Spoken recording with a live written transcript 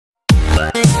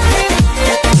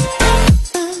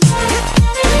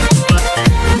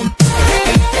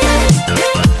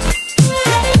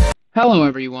Hello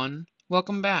everyone,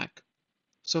 welcome back.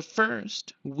 So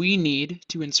first, we need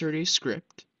to insert a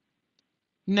script.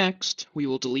 Next, we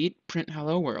will delete print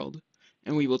hello world,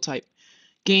 and we will type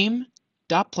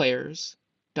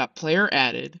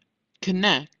game.players.playerAdded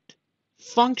connect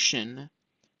function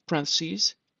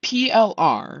parentheses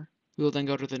PLR. We will then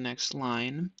go to the next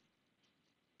line,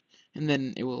 and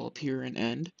then it will appear and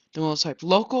end. Then we'll type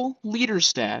local leader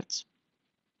stats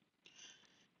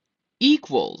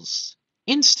equals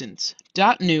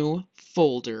instance.new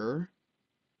folder.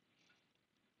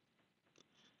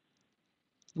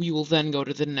 We will then go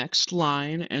to the next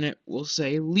line and it will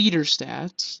say leader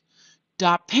stats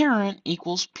dot parent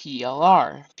equals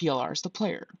PLR. PLR is the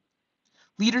player.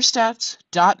 Leader stats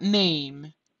dot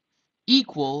name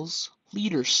equals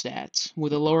leader stats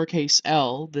with a lowercase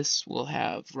l. This will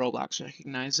have Roblox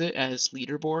recognize it as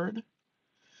leaderboard.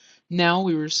 Now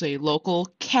we will say local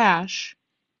cache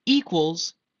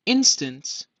equals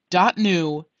instance dot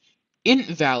new int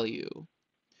value.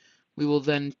 We will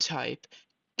then type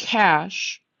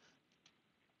cache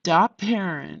dot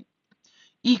parent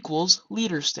equals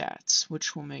leader stats,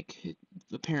 which will make it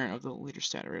the parent of the leader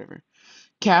stat or whatever.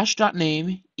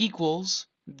 Cache.name equals,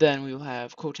 then we will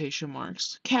have quotation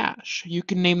marks, cache. You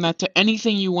can name that to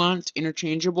anything you want,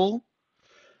 interchangeable.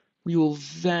 We will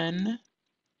then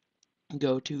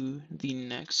go to the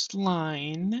next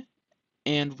line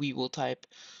and we will type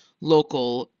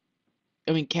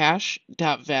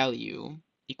cache.value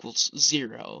equals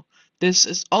 0. This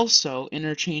is also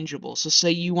interchangeable. So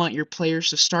say you want your players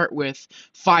to start with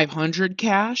 500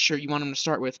 cash, or you want them to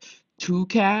start with 2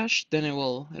 cash, then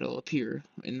it'll appear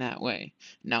in that way.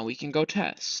 Now we can go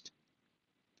test.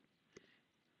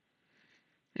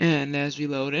 And as we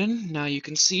load in, now you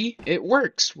can see it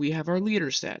works. We have our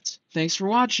leader stats. Thanks for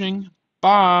watching.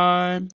 Bye.